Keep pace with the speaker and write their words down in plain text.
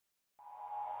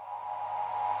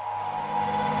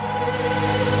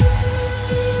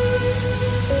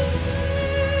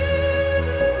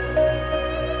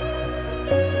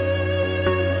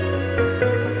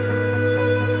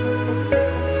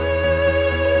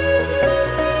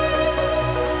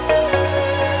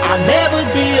I'll never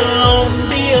be alone,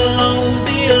 be alone,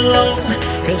 be alone.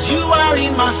 'Cause you are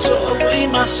in my soul,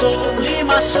 in my soul, in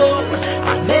my soul.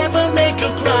 I'll never make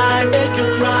you cry, make you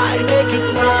cry, make you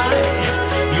cry.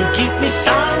 You give me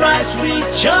sunrise with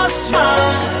your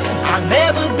smile. I'll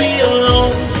never be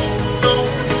alone.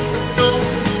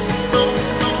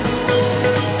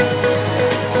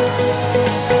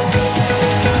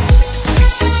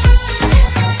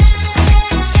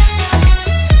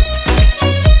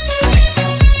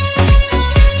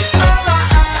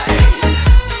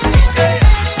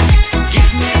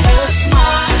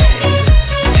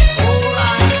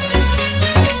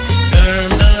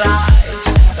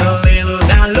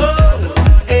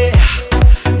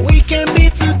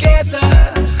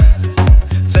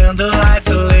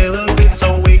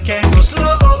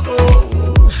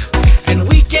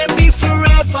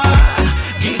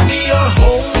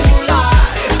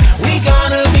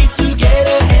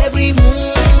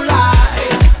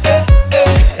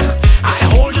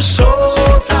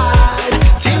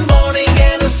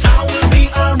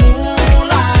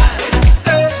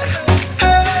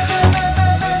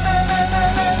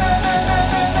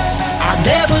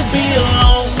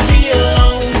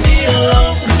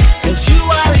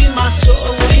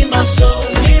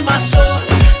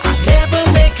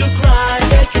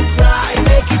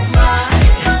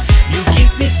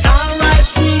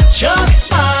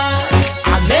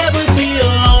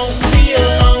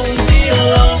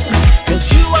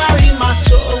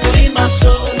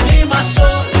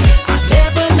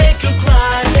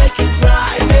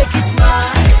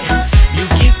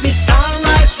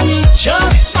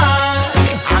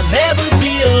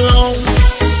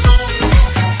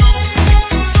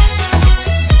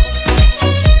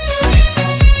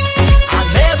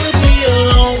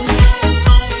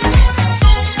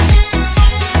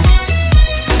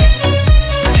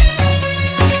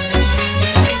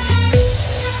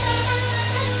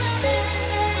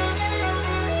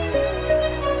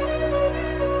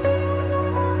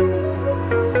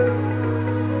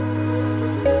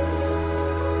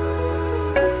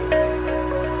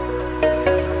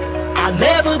 I'll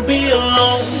never be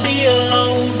alone, be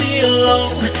alone, be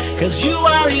alone. 'Cause you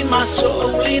are in my soul,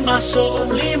 in my soul,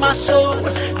 in my soul.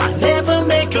 I'll never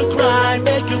make you cry,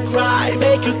 make you cry,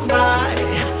 make you cry.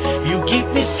 You give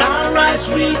me sunrise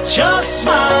with your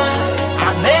smile.